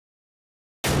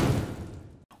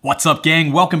What's up,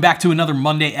 gang? Welcome back to another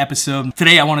Monday episode.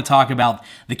 Today I want to talk about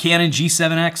the Canon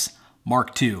G7X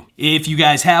Mark II. If you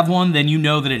guys have one, then you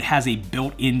know that it has a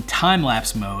built-in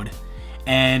time-lapse mode,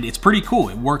 and it's pretty cool.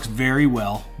 It works very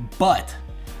well, but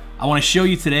I want to show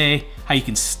you today how you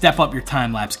can step up your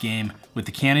time-lapse game with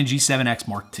the Canon G7X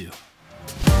Mark II.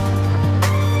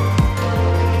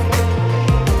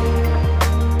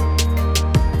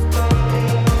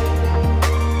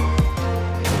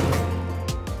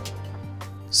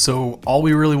 So all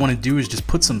we really want to do is just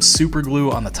put some super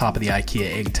glue on the top of the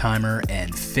Ikea egg timer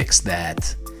and fix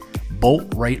that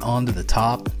bolt right onto the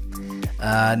top.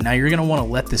 Now you're going to want to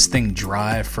let this thing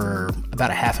dry for about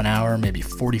a half an hour, maybe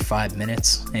 45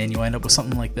 minutes, and you'll end up with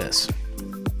something like this.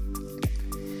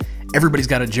 Everybody's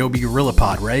got a Joby Gorilla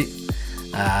Pod, right?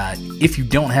 If you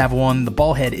don't have one, the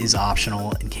ball head is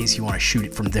optional in case you want to shoot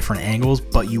it from different angles,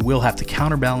 but you will have to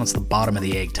counterbalance the bottom of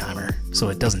the egg timer so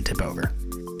it doesn't tip over.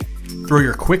 Throw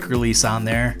your quick release on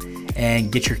there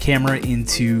and get your camera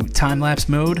into time-lapse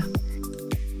mode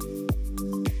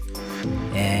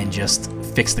and just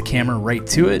fix the camera right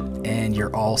to it and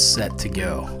you're all set to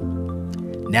go.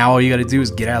 Now all you got to do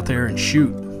is get out there and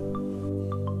shoot.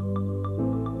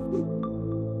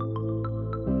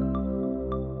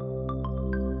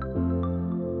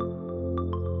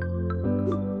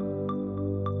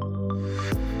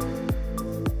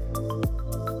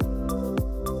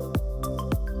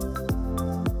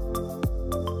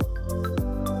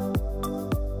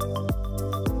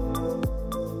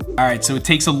 All right, so it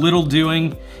takes a little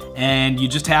doing, and you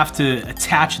just have to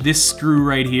attach this screw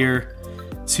right here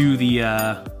to the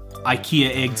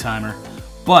Ikea egg timer.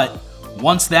 But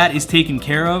once that is taken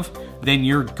care of, then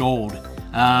you're gold.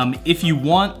 If you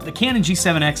want, the Canon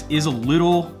G7X is a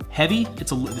little heavy.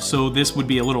 So this would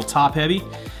be a little top heavy.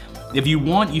 If you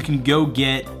want, you can go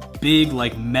get big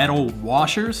like metal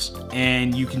washers,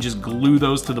 and you can just glue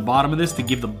those to the bottom of this to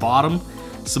give the bottom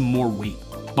some more weight.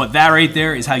 But that right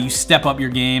there is how you step up your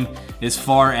game as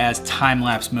far as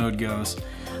time-lapse mode goes.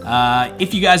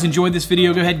 If you guys enjoyed this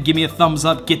video, go ahead and give me a thumbs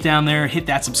up, get down there, hit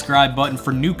that subscribe button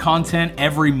for new content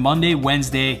every Monday,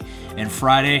 Wednesday, and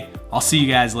Friday. I'll see you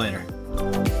guys later.